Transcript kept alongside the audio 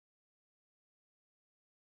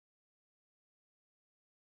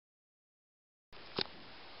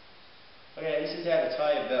Okay, this is how to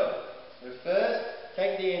tie your belt. So first,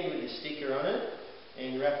 take the end with the sticker on it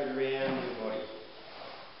and wrap it around your body.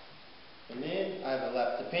 And then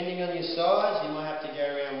overlap. Depending on your size, you might have to go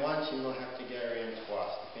around once, you might have to go around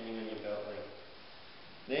twice, depending on your belt length.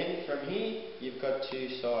 Then from here, you've got two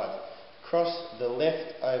sides. Cross the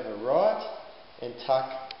left over right and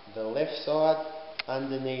tuck the left side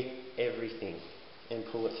underneath everything and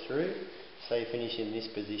pull it through so you finish in this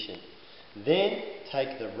position. Then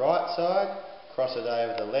take the right side, cross it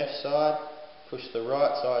over the left side, push the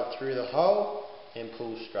right side through the hole and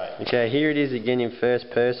pull straight. Okay, here it is again in first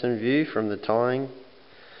person view from the tying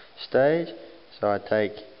stage. So I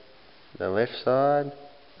take the left side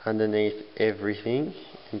underneath everything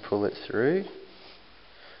and pull it through.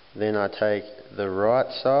 Then I take the right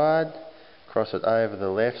side, cross it over the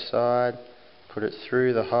left side, put it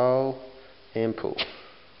through the hole and pull.